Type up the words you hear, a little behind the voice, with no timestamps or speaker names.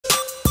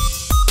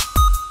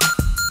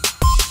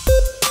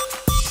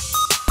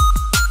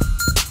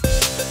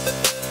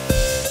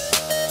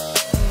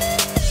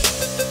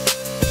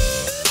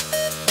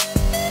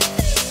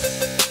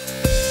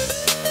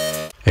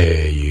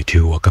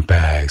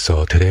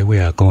so today we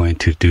are going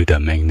to do the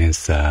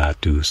maintenance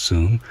do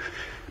soon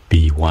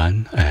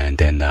B1, and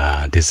then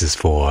this is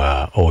for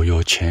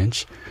oil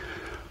change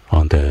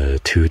on the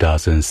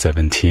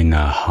 2017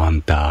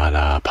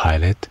 Honda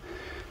Pilot,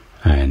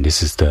 and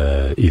this is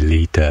the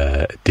Elite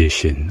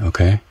Edition.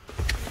 Okay,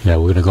 yeah,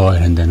 we're gonna go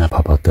ahead and then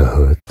pop out the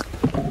hood,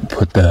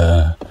 put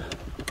the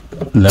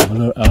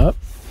leveler up,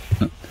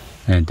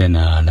 and then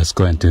let's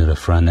go into the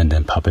front and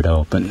then pop it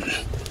open.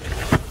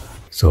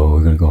 So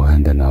we're gonna go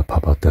ahead and then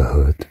pop out the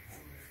hood.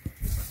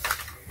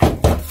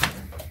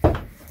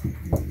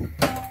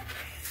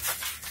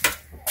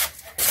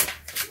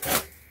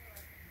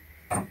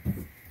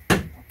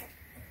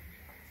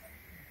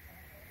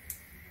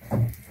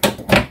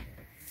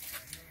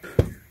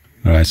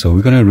 Alright, so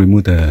we're gonna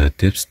remove the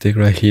dipstick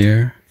right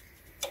here.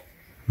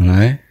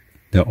 Alright,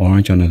 the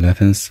orange on the left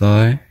hand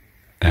side,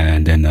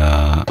 and then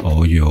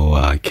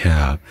oil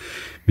cap.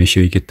 Make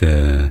sure you get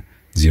the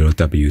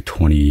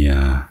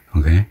 0W20,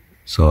 okay?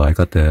 So I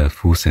got the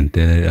full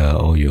synthetic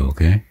oil,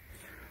 okay?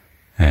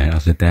 And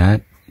after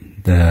that,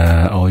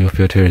 the oil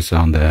filter is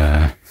on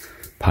the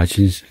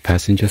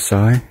passenger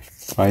side.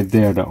 Right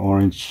there, the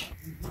orange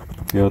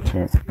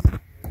filter.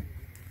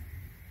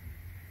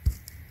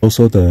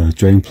 Also the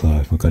drain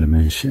plug, I forgot to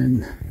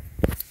mention.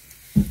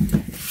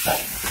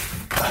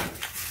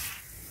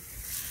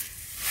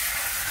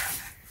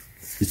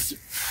 It's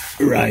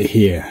right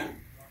here.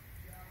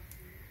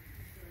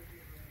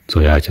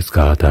 So yeah, I just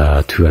got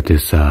two of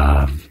this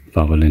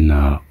bubbling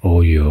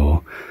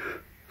oil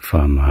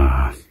from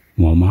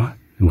Walmart.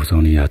 It was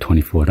only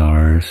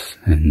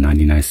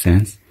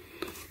 $24.99.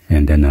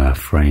 And then a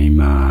frame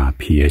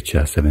pH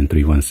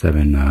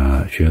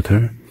 7317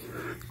 filter,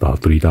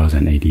 about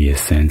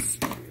 $3.88.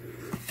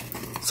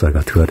 So I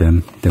got two of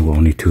them. There were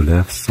only two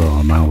left, so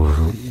I might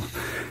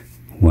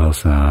well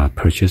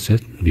purchase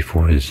it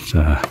before it's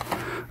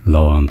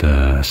low on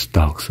the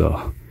stock.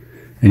 So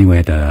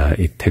anyway,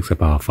 it takes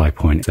about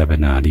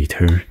 5.7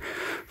 liter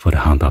for the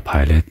Honda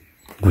Pilot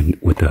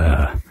with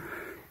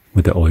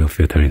the oil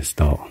filter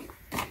installed.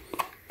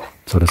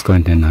 So let's go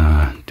ahead and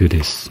do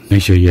this.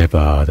 Make sure you have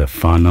the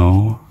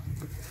funnel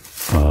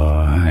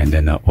and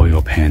then the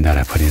oil pan that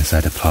I put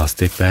inside the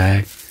plastic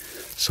bag,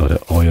 so the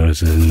oil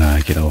doesn't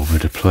get over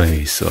the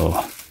place.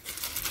 So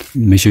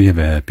make sure you have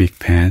a big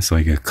pan so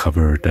you can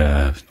cover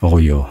the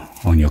oil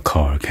on your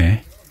car,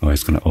 okay? Or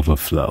it's gonna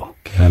overflow.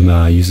 Okay, I'm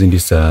using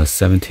this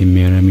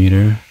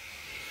 17mm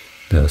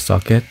the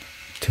socket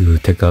to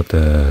take out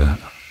the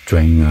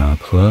drain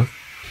plug.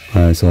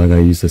 Alright, so I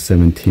gotta use the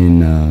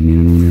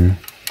 17mm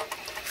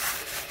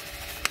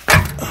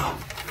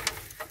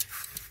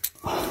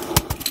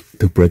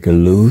to break it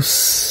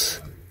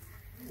loose.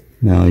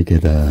 Now you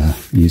can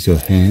use your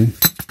hand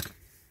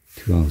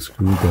to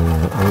unscrew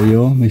the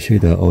oil. Make sure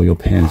the oil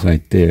pan is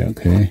right there,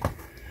 okay?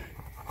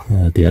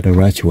 The other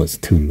ratchet was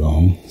too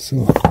long,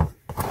 so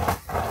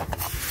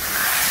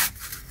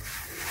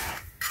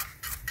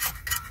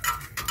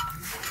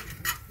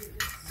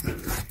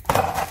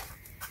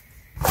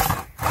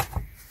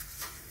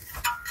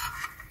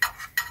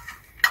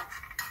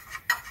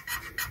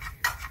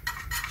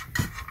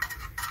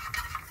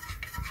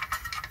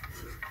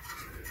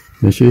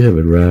make sure you have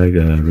a rag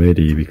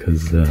ready,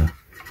 because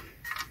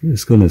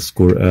it's gonna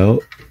squirt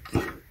out.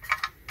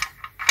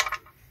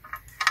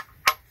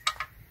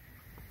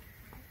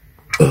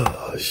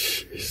 Oh,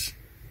 jeez.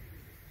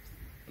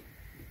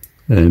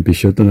 And be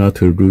sure not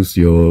to lose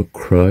your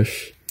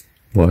crush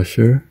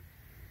washer.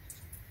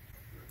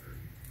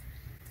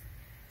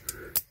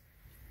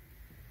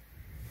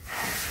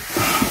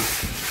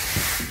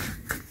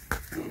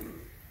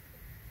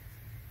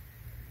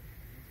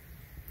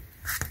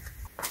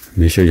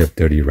 Make sure you have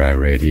dirty rag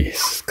ready,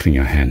 clean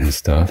your hand and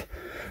stuff.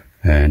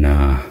 And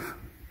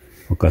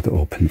forgot to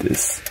open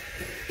this.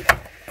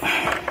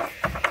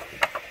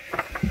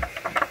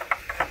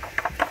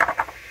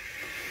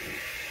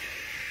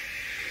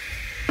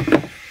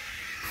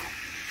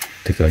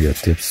 Take out your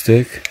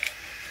dipstick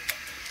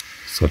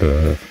so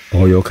the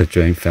oil could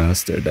drain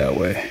faster that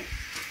way.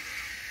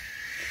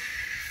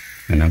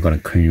 And I'm gonna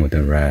clean with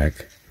the rag.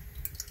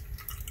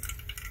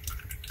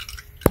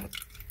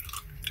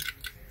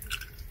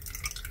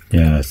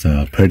 Yeah, it's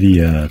pretty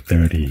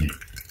dirty.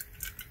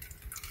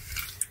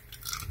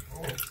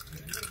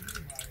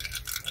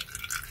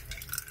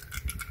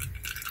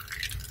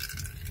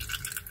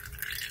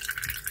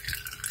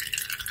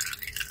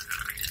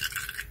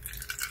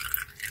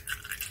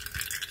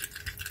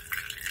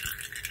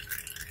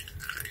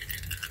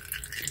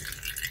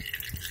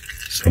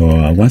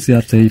 So once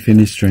after you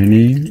finish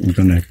draining, we're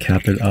gonna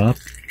cap it up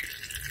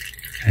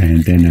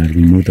and then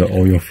remove the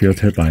oil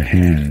filter by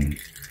hand.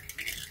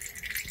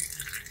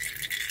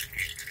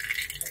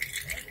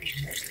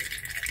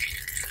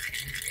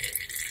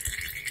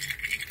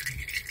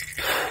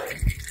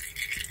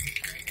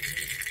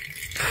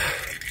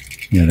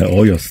 Yeah, the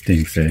oil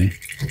stinks, eh?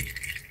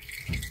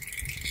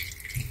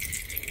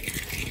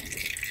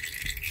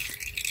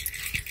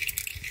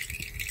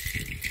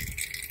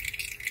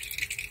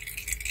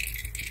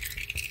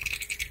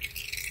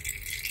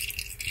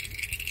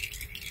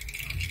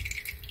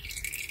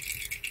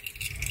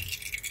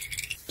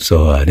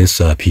 So this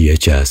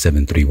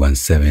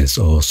PH7317 is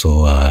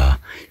also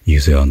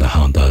used on the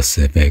Honda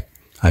Civic.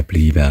 I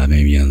believe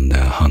maybe on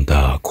the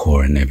Honda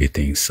Accord and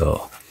everything.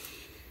 So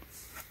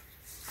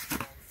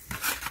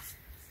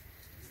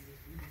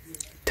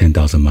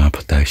 10,000 mile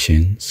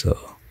protection. So,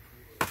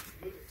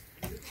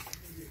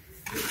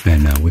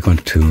 and we're going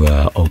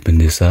to open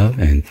this up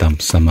and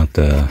dump some of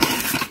the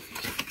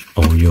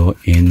oil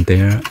in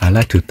there. I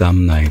like to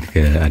dump like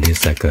at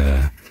least like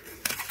a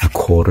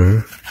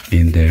quarter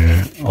in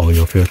their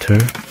oil filter,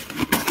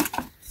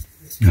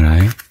 all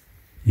right,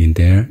 in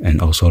there,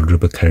 and also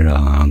lubricate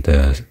on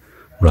the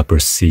rubber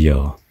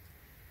seal.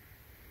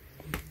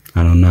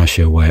 I'm not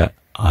sure why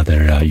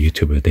other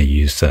YouTubers they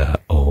use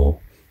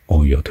oil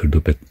to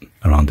lubricate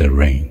around the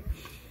ring,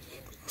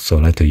 so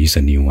I like to use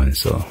a new one.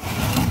 So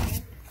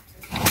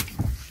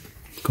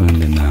go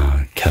ahead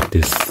and cap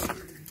this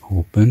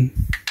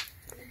open,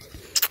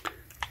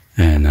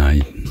 and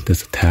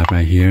there's a tab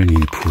right here. You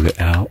need to pull it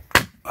out.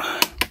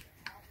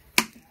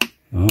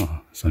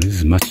 Oh, so this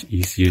is much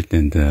easier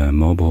than the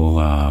mobile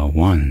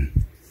one.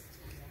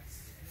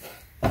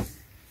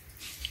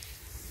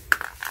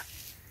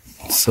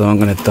 So I'm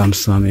gonna dump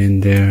some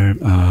in there.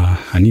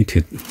 I need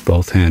to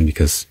both hands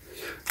because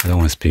I don't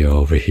want to spill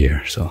over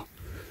here. So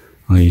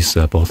I'm gonna use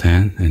both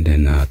hands and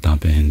then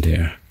dump it in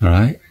there. All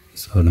right.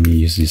 So let me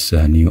use this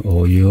new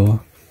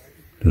oil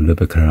to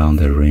lubricate around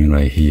the ring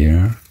right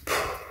here.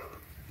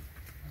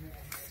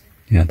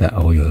 Yeah, that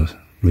oil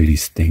really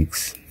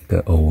stinks.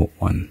 The old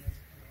one.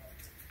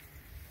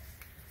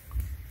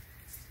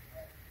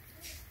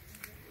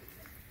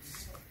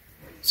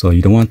 So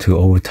you don't want to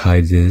over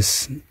tie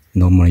this.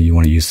 Normally you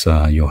want to use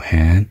your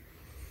hand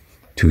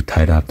to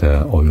tie up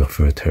the oil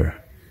filter,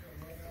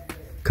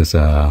 because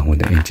when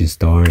the engine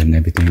starts and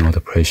everything, all the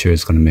pressure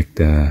is going to make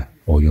the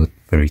oil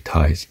very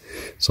tight.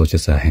 So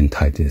just hand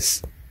tie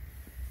this.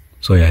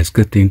 So yeah, it's a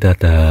good thing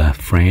that the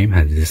frame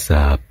has this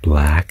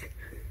black,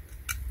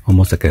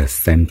 almost like a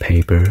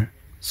sandpaper,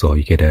 so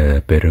you get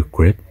a better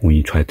grip when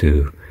you try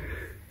to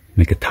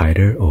make it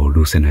tighter or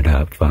loosen it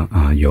up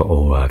your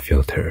oil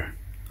filter.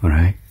 All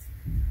right.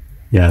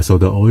 Yeah, so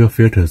the oil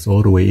filter is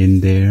all the way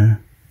in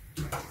there.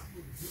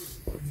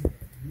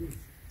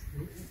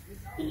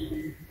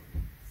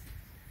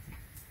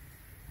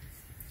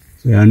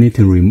 So I need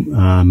to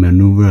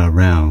maneuver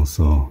around.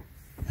 So,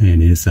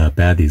 and it's a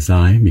bad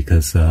design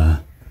because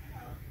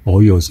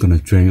oil is gonna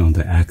drain on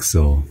the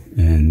axle,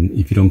 and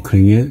if you don't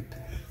clean it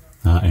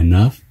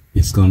enough,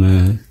 it's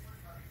gonna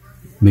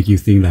make you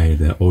think like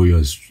the oil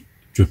is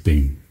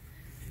dripping.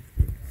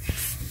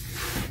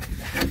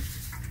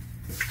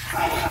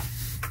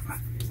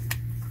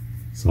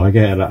 So I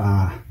got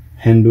a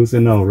hand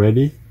loosener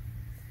already.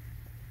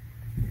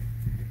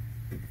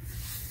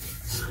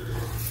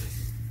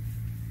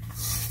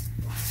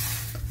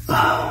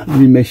 Let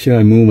me make sure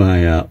I move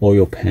my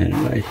oil pan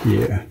right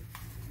here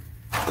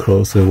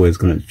closer where it's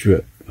gonna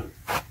drip.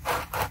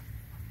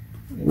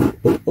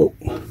 Oh.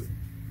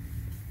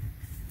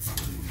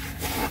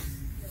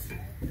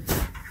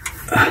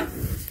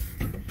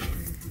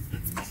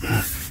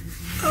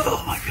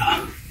 Oh my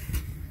God.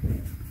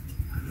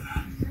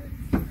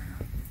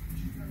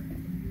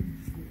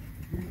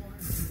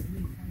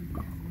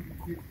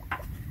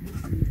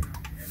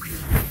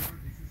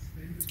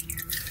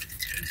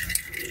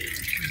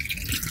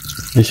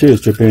 Make sure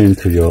it's dripping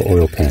into your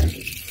oil pan.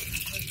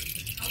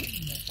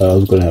 I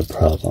was gonna have a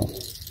problem.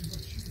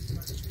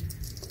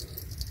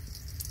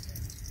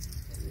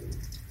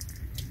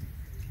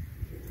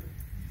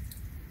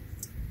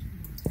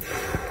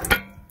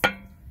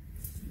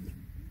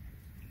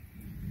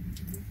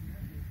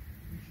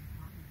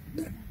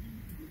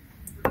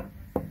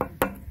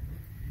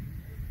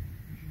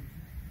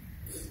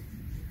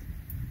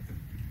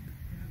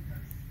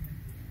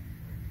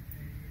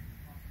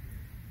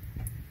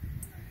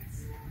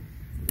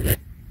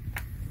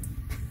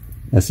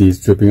 I see it's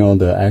dripping on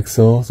the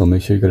axle, so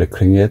make sure you gotta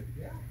clean it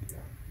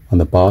on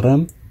the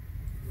bottom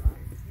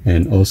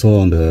and also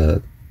on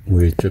the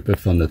where it dripped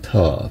from the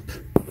top.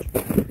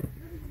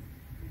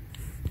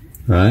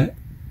 Right?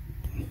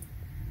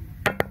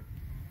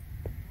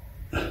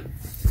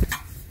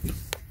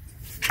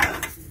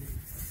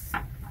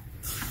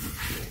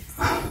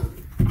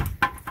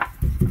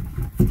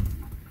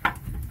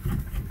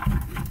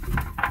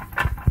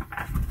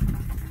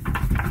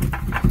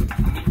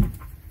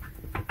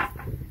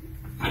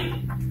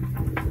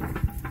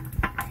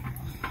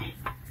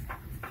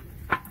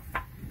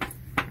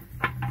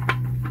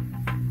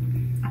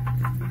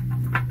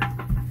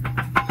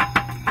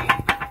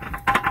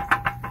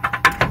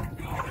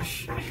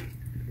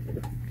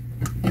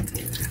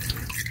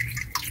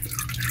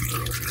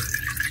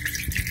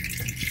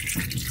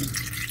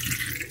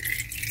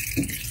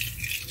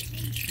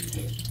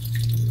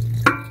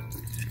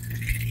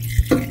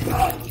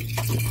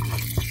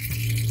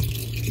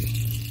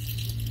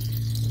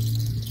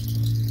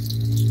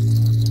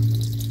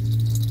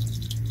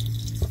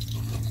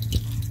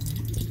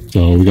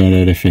 So we're gonna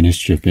let it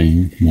finish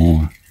dripping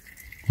more.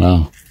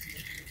 Wow.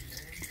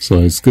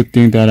 So it's a good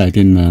thing that I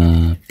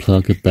didn't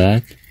plug it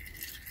back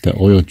the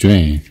oil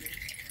drain,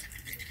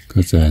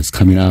 because it's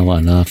coming out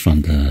a lot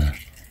from the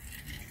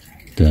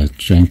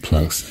drain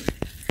plugs.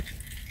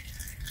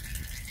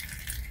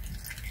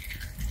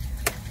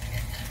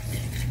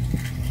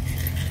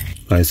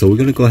 Alright, so we're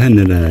gonna go ahead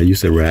and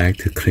use a rag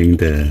to clean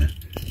the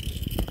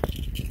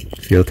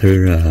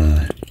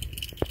filter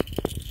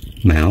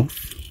mouth.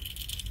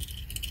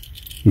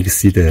 You can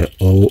see the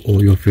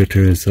oil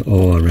filters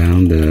all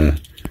around the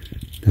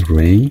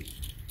ring,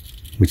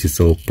 which is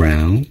all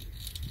brown.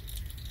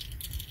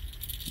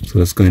 So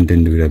let's go ahead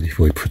and do that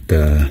before we put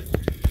the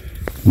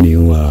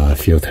new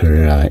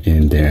filter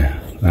in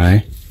there,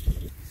 right?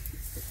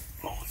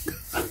 Oh my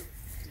God.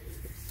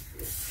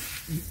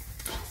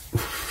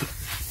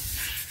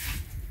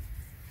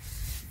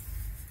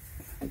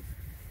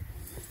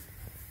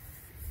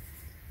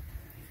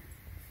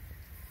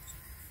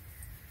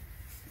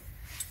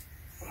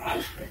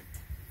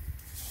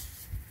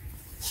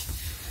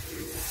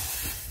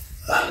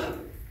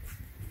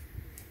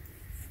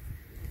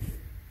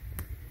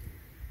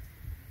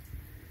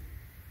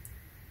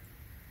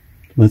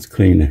 Much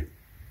cleaner.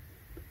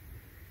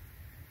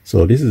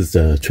 So this is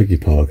the tricky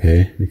part,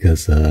 okay?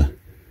 Because the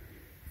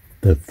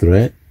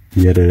thread,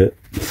 you have to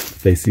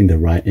facing the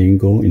right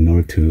angle in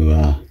order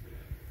to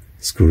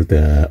screw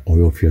the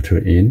oil filter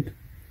in.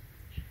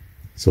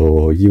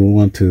 So you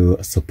want to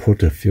support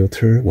the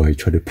filter while you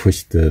try to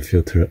push the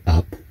filter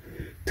up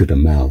to the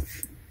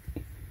mouth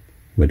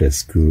where the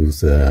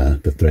screws,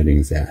 the threading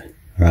is at,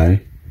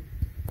 right?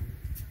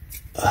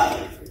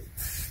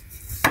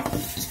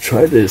 Let's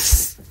try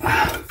this.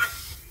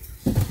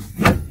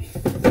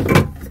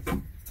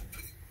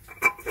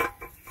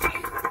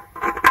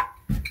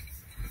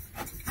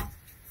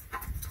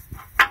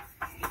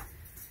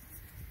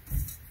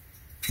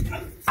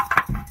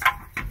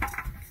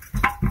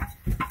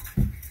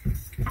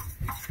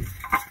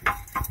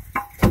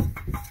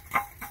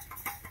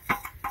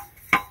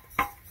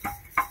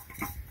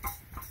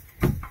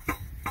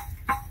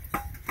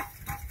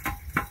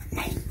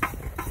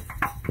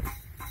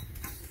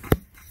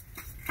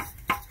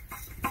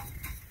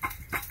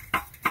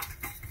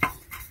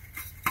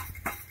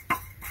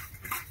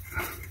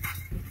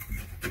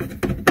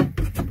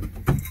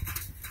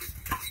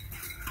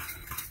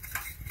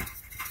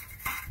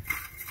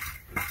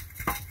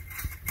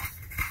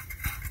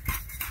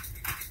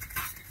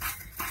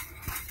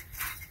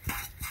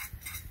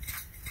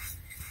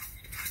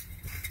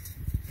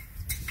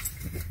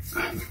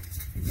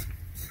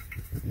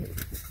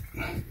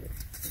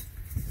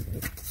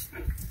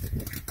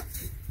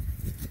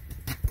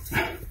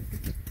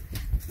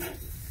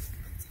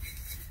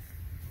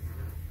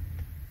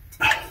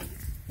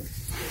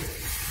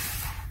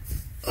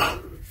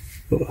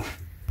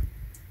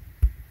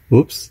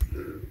 Whoops.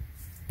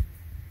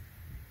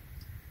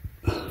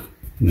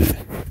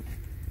 Man.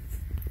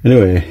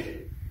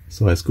 Anyway,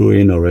 so I screw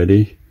in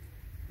already.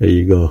 There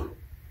you go.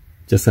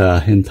 Just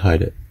hand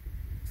tied it.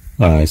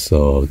 Alright,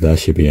 so that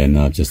should be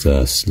enough. Just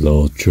a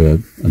slow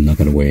drip. I'm not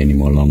gonna wait any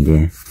more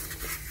longer.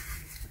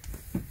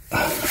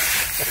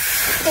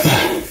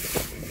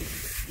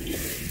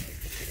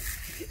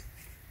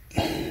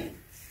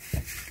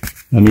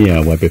 Let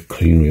me wipe it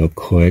clean real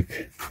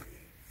quick.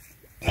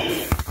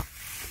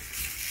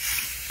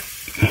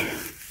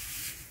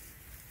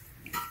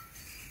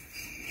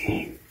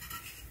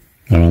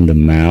 Around the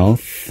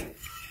mouth.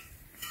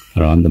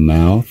 Around the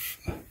mouth.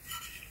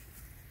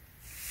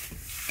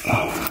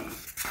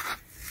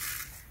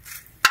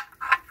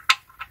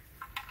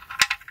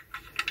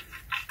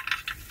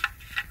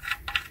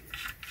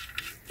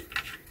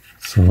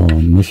 So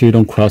make sure you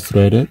don't cross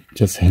thread it,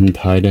 just hand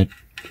tied it.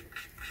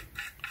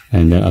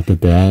 And then after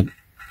that,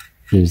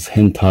 use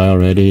hand tie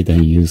already,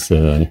 then use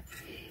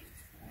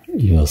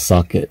your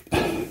socket.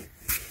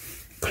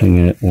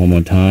 Clean it one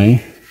more time.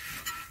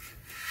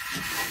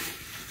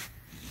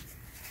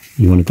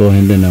 You want to go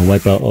ahead and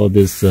wipe out all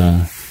this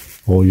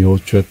oil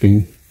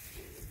dripping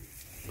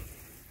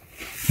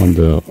on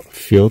the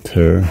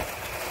filter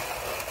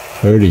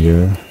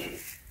earlier.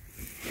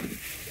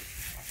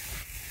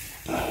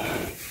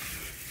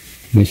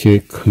 Make sure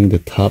you clean the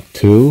top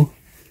too.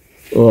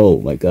 Oh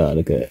my god,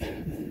 look at it.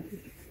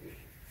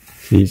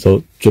 See,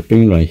 so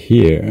dripping right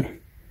here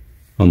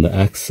on the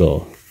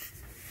axle.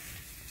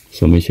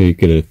 So make sure you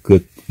get a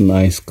good,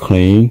 nice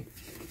clean.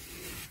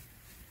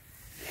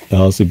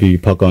 Else if you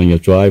park on your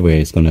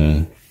driveway, it's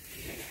gonna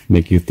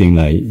make you think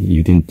like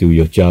you didn't do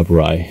your job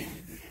right.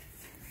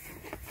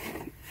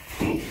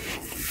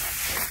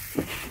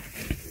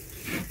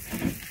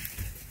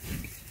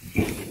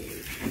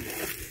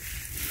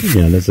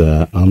 Yeah, there's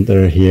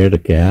under here, the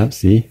gap,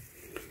 see?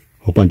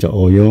 Whole bunch of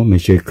oil. Make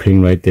sure you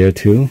clean right there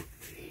too.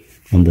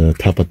 On the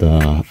top of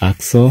the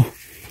axle.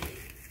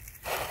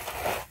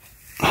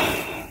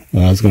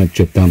 It's gonna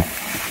drip down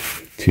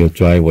to your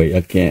driveway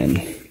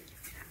again.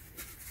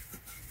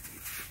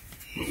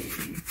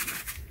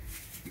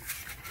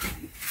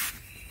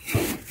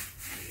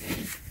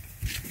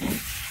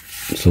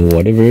 So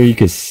whatever you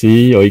can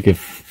see, or you can,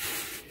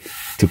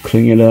 to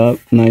clean it up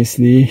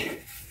nicely,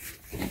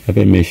 I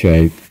better make sure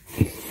I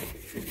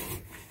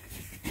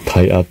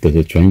tight up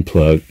the drain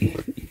plug.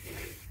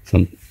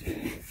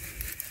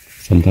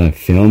 Sometimes I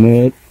film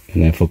it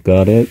and I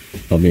forgot it.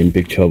 I'll be in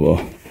big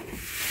trouble.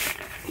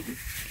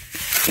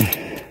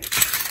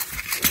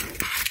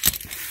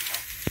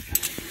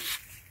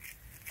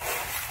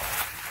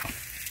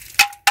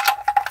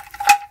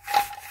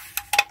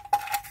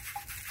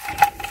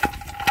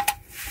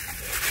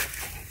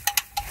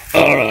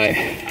 Alright,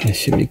 that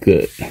should be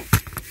good.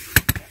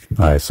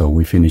 Alright, so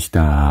we finished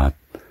down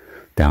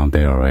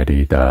there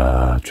already,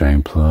 the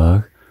drain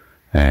plug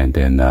and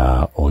then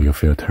oil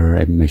filter,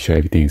 and make sure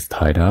everything is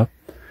tied up.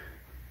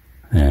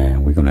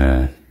 And we're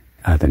gonna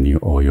add a new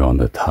oil on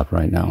the top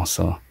right now,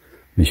 so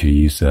make sure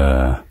you use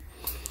a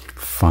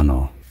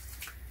funnel.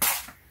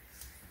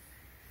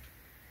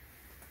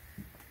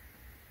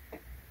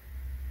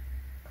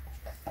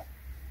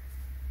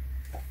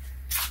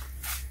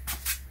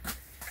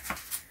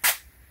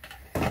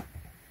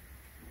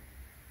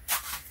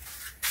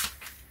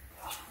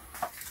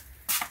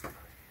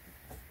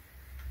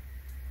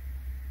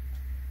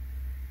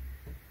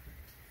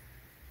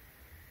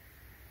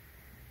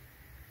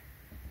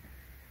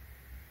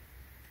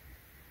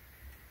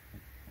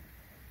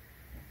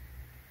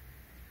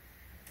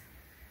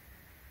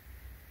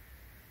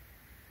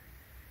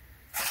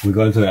 We're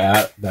going to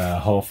add the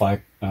whole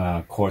 5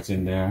 quarts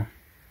in there.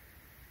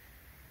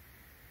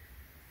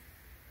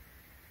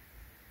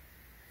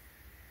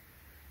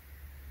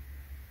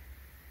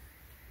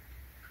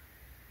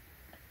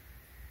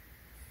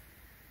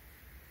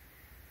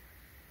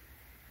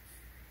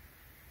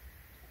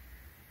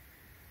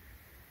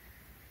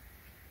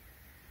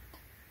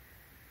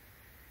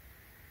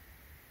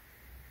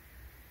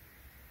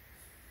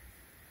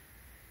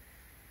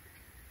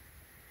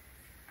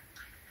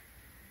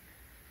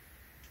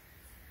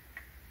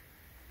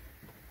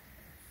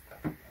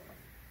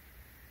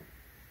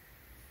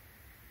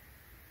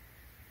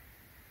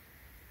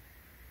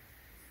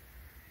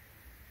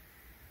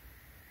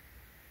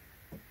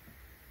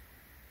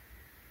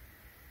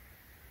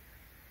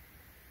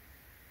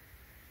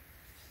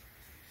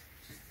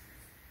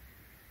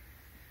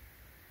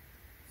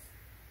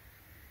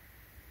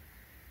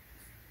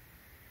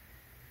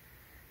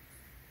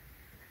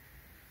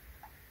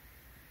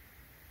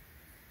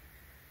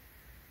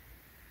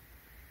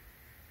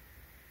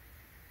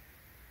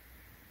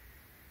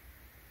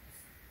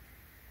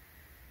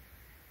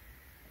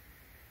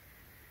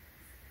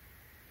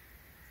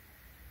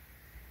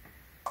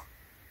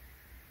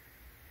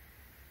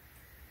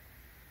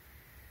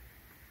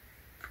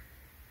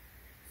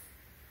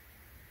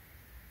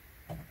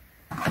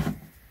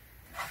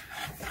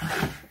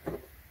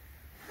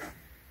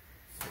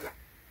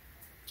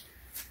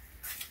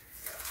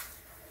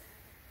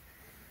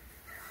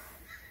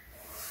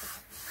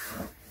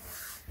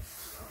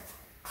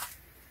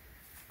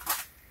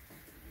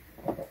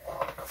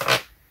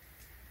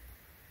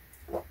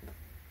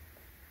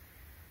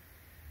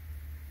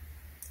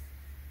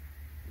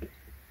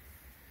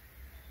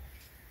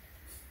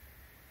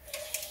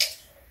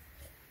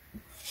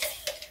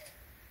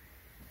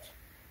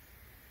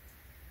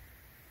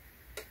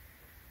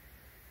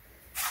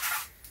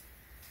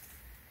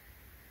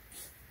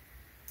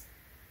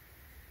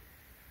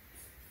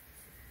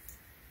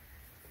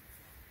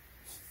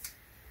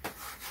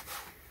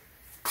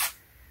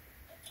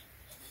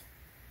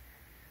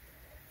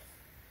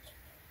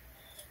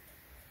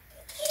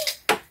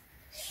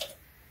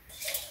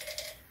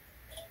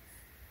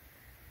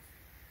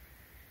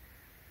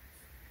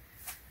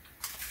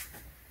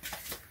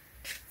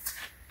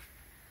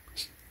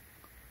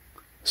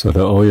 So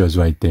the oil is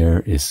right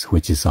there,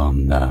 which is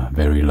on the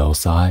very low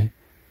side.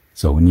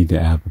 So we need to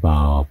add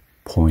about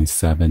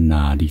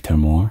 0.7 liter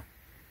more.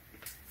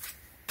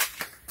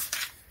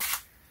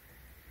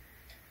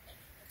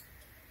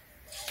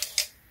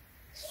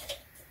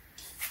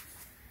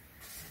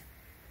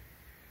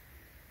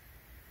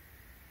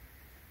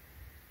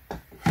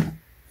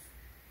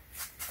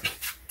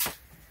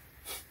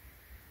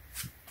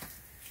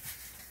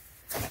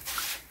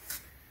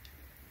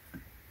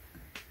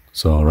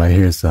 So right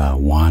here is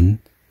 1,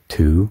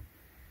 2,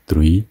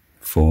 3,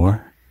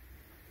 4.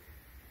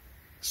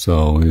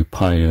 So we're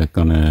probably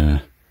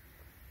gonna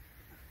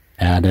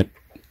add it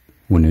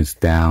when it's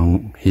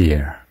down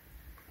here,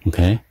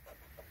 okay?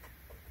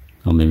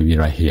 Or maybe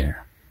right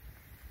here.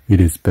 It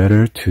is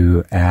better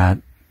to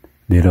add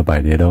little by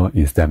little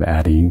instead of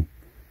adding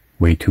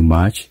way too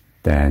much.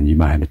 Then you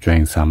might have to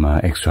drain some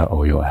extra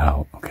oil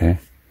out, okay?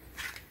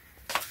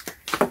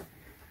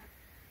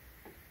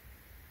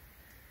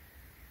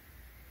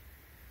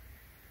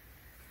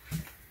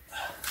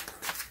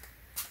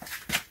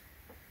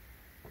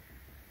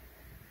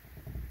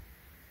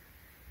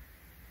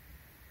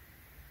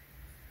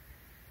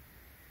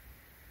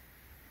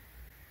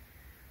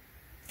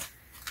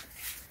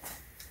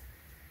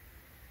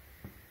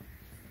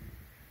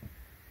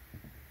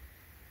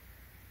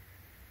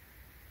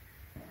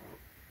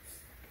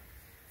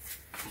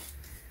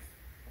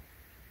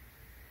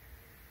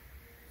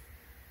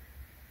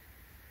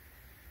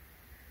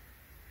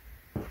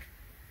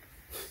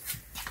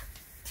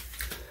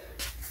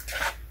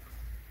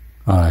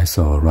 Alright,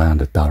 so right on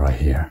the dot right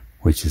here,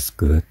 which is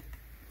good.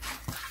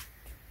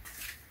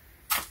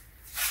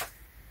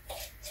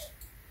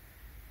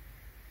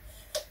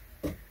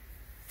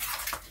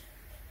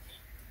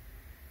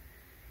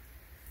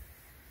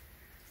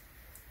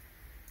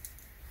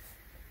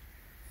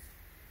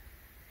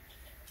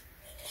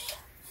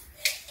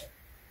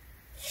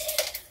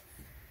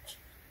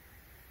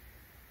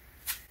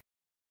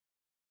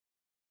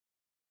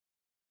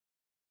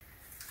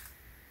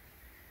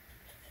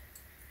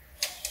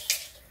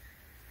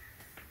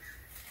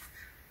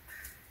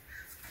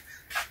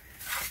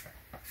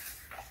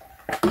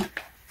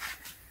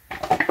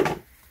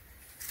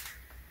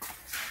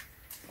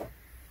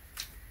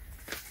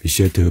 Be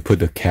sure to put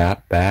the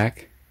cap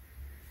back.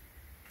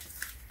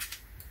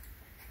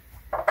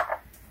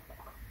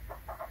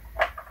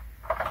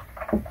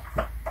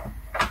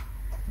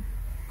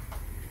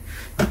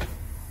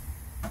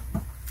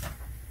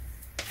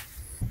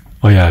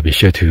 Oh yeah, be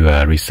sure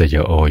to reset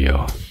your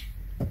oil.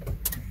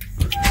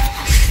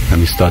 Let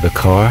me start the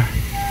car.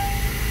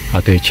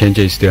 After you change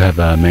it, you still have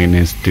a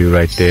maintenance due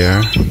right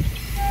there.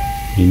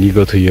 You need to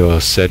go to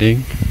your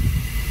setting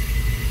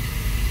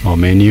or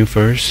menu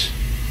first.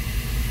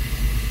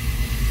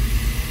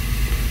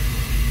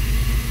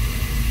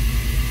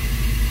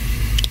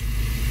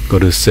 Go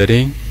to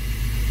setting.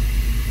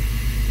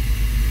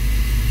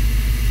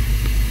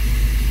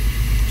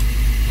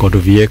 Go to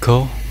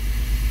vehicle.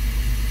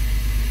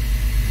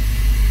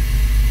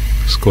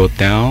 Scroll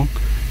down.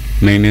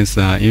 Maintenance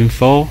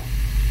info.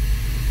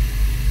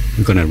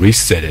 We're gonna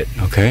reset it,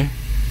 okay?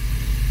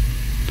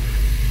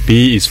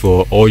 B is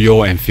for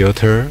oil and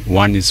filter.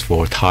 1 is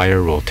for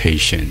tire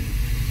rotation.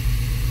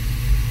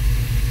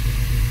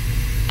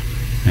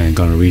 And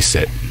gonna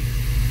reset.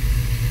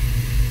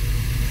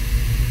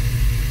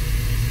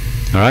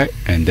 Alright,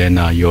 and then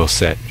you're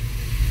set.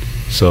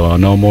 So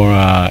no more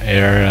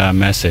error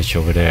message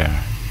over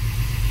there.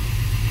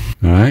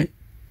 Alright.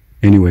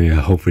 Anyway,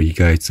 hopefully you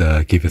guys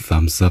give a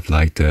thumbs up,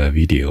 like the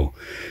video.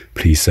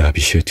 Please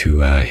be sure to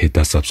hit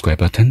that subscribe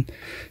button,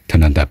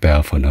 turn on that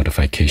bell for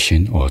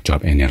notification, or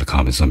drop any other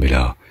comments down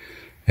below.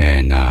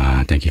 And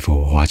thank you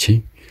for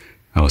watching.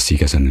 I will see you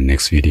guys in the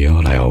next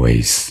video, like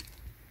always.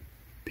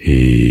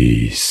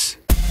 Peace.